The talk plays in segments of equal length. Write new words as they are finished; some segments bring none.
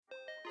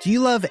Do you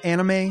love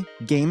anime,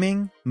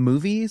 gaming,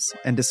 movies,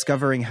 and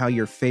discovering how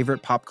your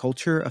favorite pop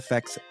culture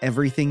affects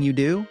everything you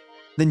do?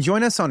 Then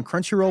join us on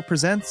Crunchyroll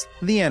Presents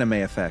The Anime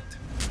Effect.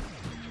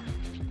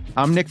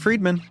 I'm Nick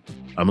Friedman.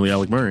 I'm Lee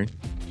Alec Murray.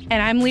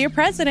 And I'm Leah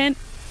President.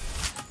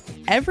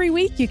 Every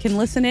week you can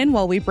listen in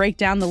while we break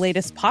down the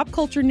latest pop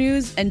culture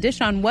news and dish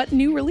on what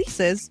new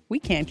releases we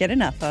can't get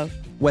enough of.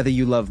 Whether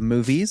you love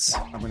movies,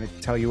 I'm going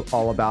to tell you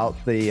all about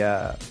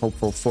the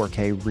hopeful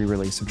 4K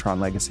re-release of Tron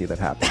Legacy that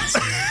happens.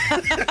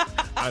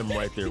 I'm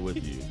right there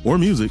with you. Or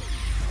music.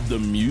 The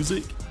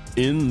music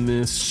in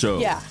this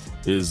show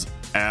is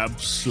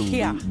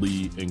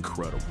absolutely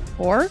incredible.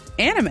 Or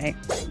anime.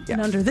 And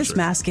under this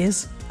mask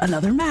is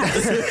another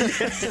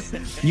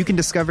mask. You can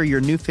discover your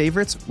new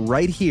favorites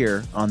right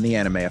here on The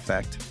Anime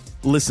Effect.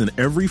 Listen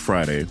every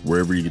Friday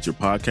wherever you get your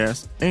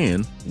podcast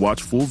and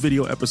watch full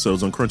video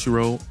episodes on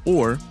Crunchyroll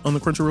or on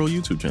the Crunchyroll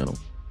YouTube channel.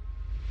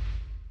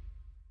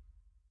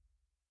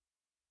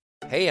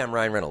 Hey, I'm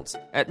Ryan Reynolds.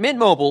 At Mint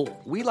Mobile,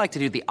 we like to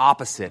do the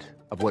opposite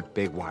of what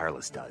Big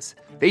Wireless does.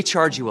 They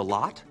charge you a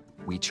lot,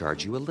 we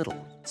charge you a little.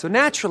 So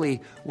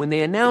naturally, when they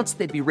announced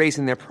they'd be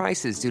raising their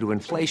prices due to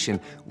inflation,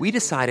 we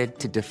decided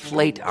to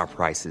deflate our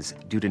prices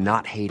due to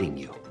not hating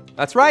you.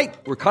 That's right.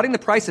 We're cutting the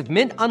price of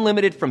Mint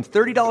Unlimited from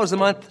 $30 a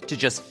month to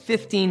just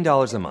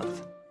 $15 a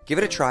month. Give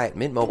it a try at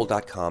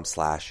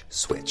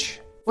mintmobile.com/switch.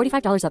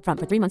 $45 up front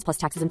for 3 months plus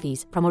taxes and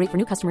fees. Promo rate for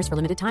new customers for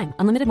limited time.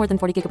 Unlimited more than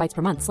 40 gigabytes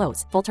per month.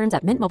 Slows full terms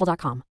at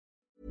mintmobile.com.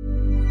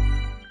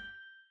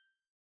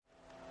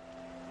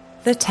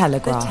 The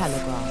Telegraph.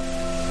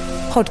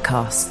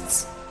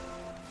 Podcasts.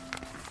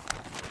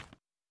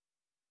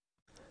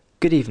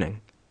 Good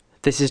evening.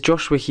 This is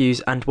Joshua Hughes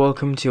and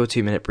welcome to your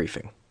 2-minute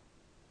briefing.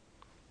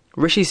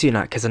 Rishi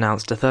Sunak has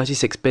announced a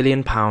 £36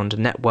 billion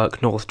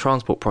Network North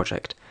transport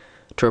project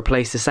to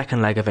replace the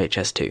second leg of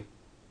HS2.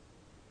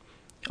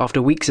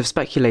 After weeks of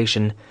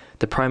speculation,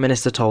 the Prime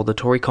Minister told the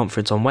Tory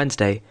conference on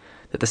Wednesday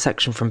that the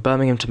section from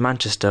Birmingham to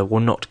Manchester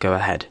will not go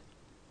ahead.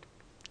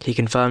 He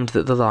confirmed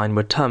that the line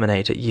would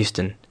terminate at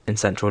Euston in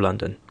central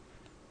London.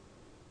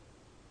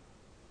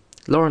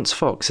 Lawrence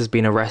Fox has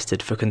been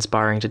arrested for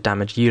conspiring to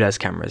damage ULEZ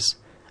cameras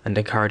and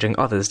encouraging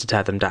others to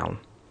tear them down.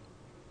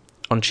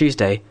 On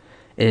Tuesday,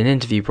 in an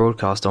interview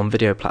broadcast on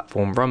video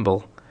platform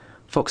Rumble,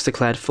 Fox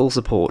declared full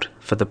support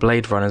for the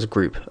Blade Runners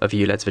group of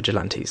ULEZ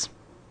vigilantes.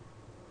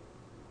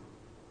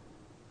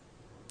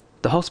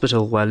 The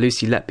hospital where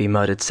Lucy Letby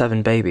murdered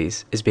 7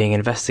 babies is being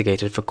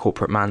investigated for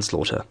corporate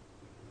manslaughter.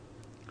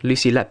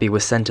 Lucy Letby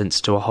was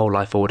sentenced to a whole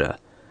life order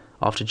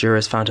after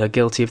jurors found her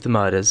guilty of the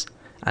murders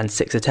and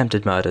 6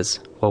 attempted murders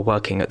while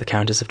working at the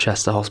Countess of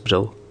Chester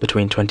Hospital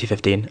between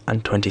 2015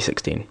 and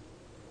 2016.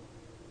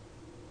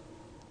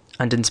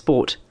 And in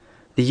sport,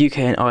 the UK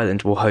and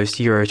Ireland will host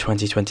Euro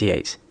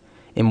 2028,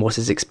 in what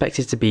is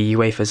expected to be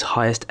UEFA's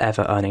highest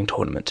ever earning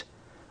tournament,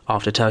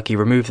 after Turkey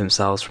removed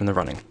themselves from the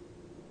running.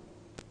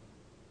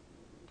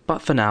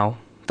 But for now,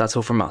 that's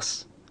all from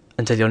us.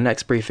 Until your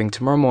next briefing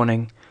tomorrow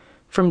morning,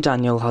 from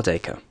Daniel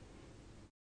Hardacre.